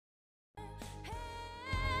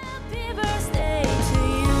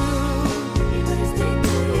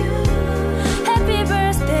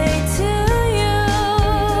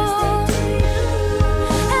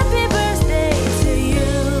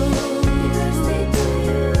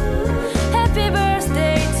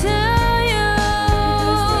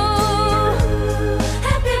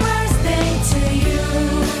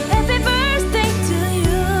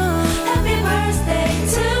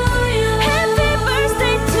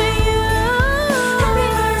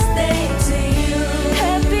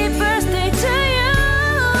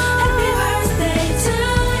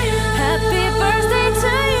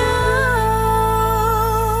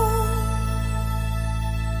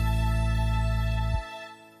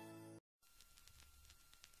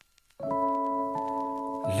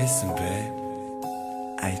Listen, babe,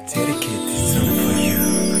 I dedicate this song for you.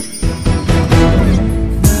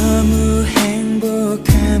 너무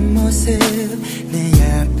행복한 모습 내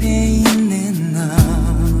앞에 있는 너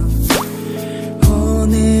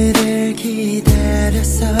오늘을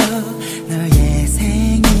기다렸어 너의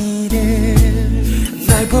생일을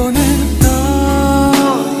날 보는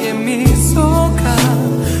너의 미소가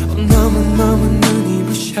너무너무 눈이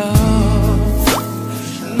부셔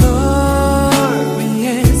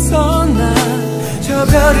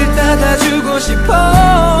별을 닫아주고 싶어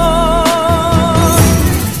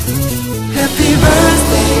Happy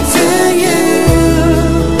birthday to you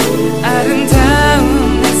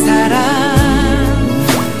아름다운 내 사랑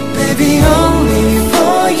Baby only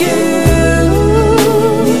for you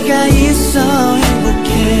네가 있어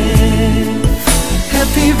행복해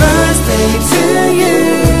Happy birthday to you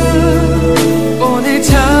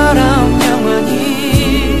오늘처럼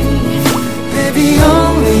영원히 Baby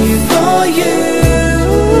only for you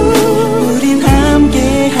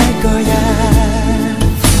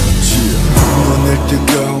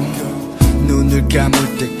눈을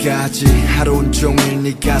감을 때까지 하루 온종일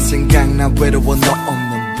네가 생각나 외로워 너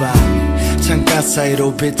없는 밤 창가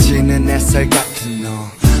사이로 비치는 햇살 같은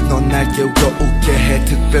넌 날 깨우고 웃게 해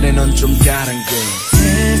특별히 넌 좀 다른 게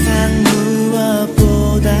세상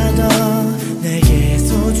무엇보다도 내게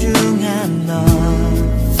소중한 너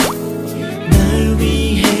널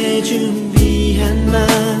위해 준비한 맘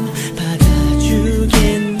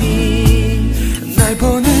받아주겠니 날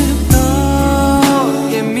보는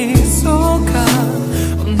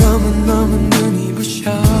너무 눈이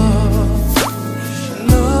부셔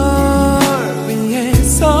널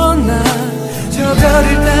위해서 난 저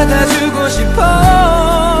별을 닫아주고 싶어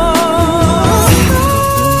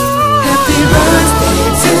Happy birthday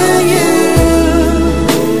to you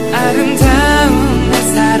아름다운 내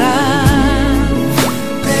사랑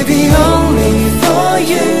Baby only for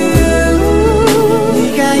you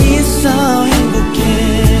네가 있어 행복해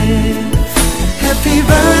Happy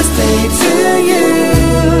birthday to you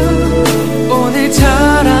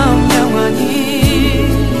오늘처럼 영원히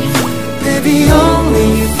Baby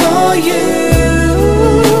only for you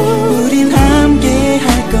우린 함께 할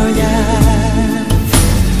거야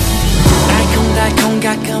알콩달콩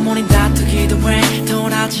가끔 우린 다투기도 해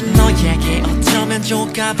돌아진 너에게 어쩌면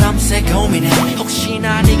좋을까 밤새 고민해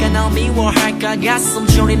혹시나 네가 날 미워할까 가슴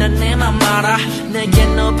졸이는 내 맘 알아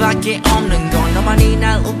내겐 너밖에 없는 걸 너만이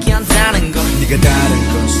날 웃게 한다는 걸 네가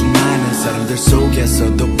다른 건 수많은 사람들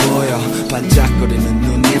속에서도 보여 반짝거리는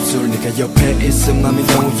눈 입술 네가 옆에 있음 맘이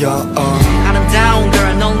놓여 아름다운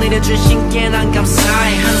girl 널 내려준 신께 난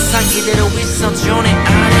감사해 항상 이대로 있어줘 내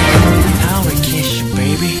안에 I will kiss you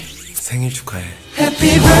baby 생일 축하해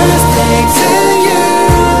Happy birthday to you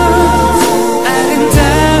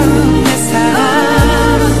아름다운 내 사랑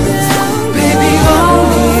Baby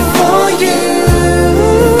only for you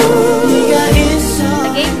네가 있어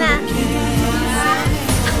Game na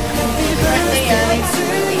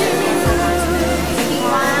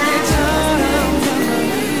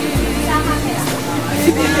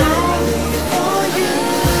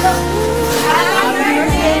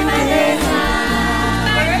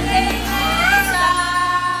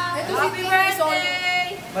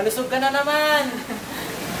Malusog ka na naman!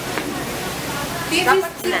 Happy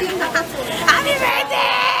birthday!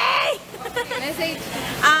 Message.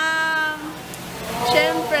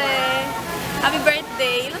 Siyempre, happy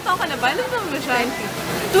birthday. Ilan taon ka na ba? Ilan taon mo siya?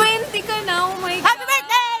 20 ka na, oh my God. Happy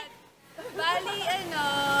birthday! Bali,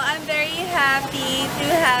 I'm very happy to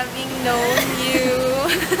having known you.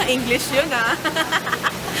 English yun, ah.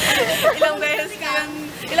 Ilang beses ko yun.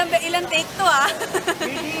 Ilang take to, ah.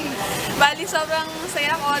 Bali, sobrang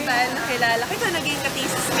saya ko dahil nakilala kita, naging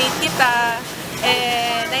ka-thesis mate kita.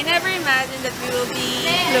 And I never imagined that we will be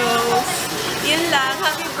close. Yun lang,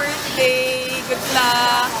 happy birthday. Good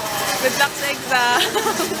luck. Good luck sa exam.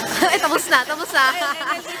 Ay, tapos na.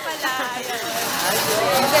 NLP pala.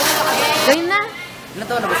 Gawin na. Ilan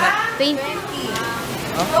taon na ba siya? 20.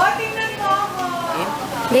 Oh, tingnan mo ako.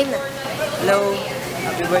 Game na. Hello!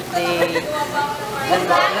 Happy birthday! Ilan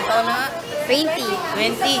taon na nga? 20.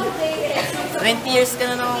 20 years ka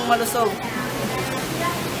na nung malusog.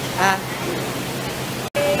 Ah?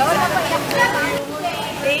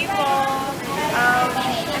 Hey po.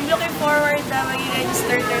 I'm looking forward na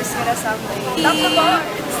mag-register nurse ka na someday.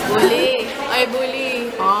 Bully. Ay,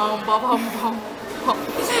 bully.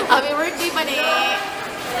 Happy birthday, Pane.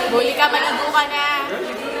 Bully ka, malago ka na.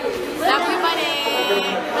 Happy Pane.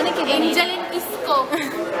 Angel and Kisko.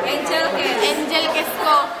 Angel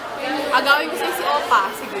Kisko. Agawin ko sa'yo si Opa.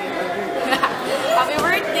 Sige. Happy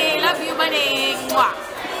birthday. Love you, Pane. Mwah.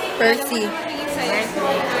 Percy.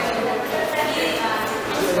 birthday.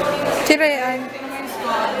 Si Rayan.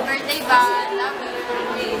 Happy birthday, ba? Love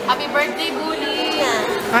you. Happy birthday, Bully.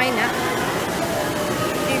 Okay na.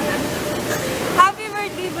 Happy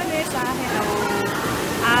birthday, Vanessa. Hello.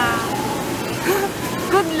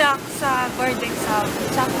 Good luck sa board exam,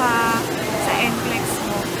 tsaka sa NCLEX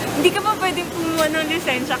mo. Hindi ka pa pwedeng kumuha ng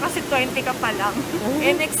lisensya kasi 20 ka pa lang.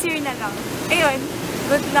 Eh, next year na lang. Ayun,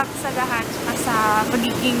 good luck sa lahat, tsaka sa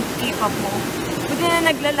pagiging K-pop mo. Buti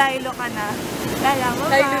na naglalaylo ka na. Lala mo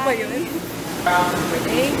ba? Laylo ba yun?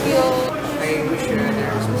 Thank you. I wish you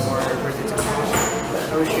there was more birthday to come.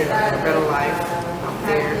 I wish you a better life out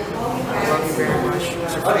there. I love you very much.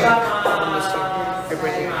 As a friend, I miss you. Happy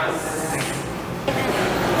birthday. Thank you.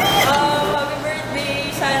 Happy birthday!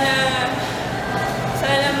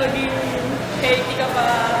 Sana maging healthy ka pa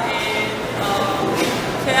and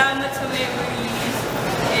salamat sa memories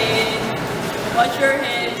and watch your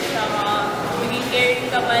health saka maging caring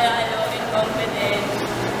ka palalo and confident.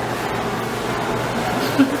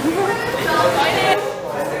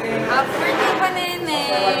 Happy birthday, Panene!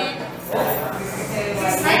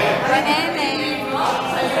 Panene!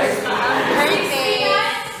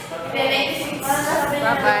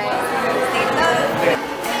 Bye-bye. Stay tuned.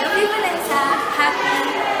 Hello, Vanessa. Happy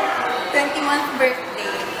 21st birthday.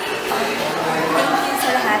 Thank you sa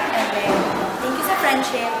lahat. And then, thank you sa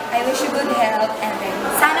friendship. I wish you good health. And then,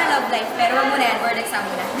 sana love life. Pero wag muna yan. Board exam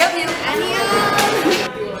muna. Love you.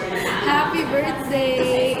 Happy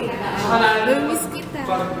birthday! Miss kita.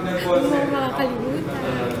 Huwag mo makakalimutan.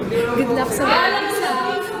 Good luck sa board exam.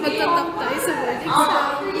 Magtatak tayo sa board exam.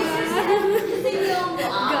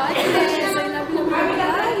 God bless. I love you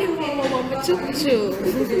mga yung mama chuchu.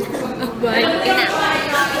 Bye.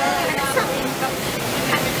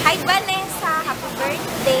 Hi, Vanessa. Happy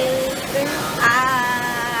birthday.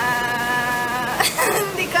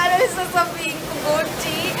 Hindi ka na sasabihin ko,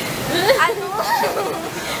 Gucci. Ano?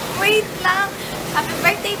 Wait lang. Happy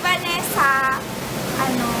birthday, Vanessa.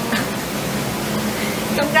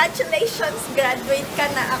 Congratulations. Graduate ka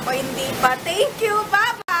na. Ako hindi pa. Thank you. Bye.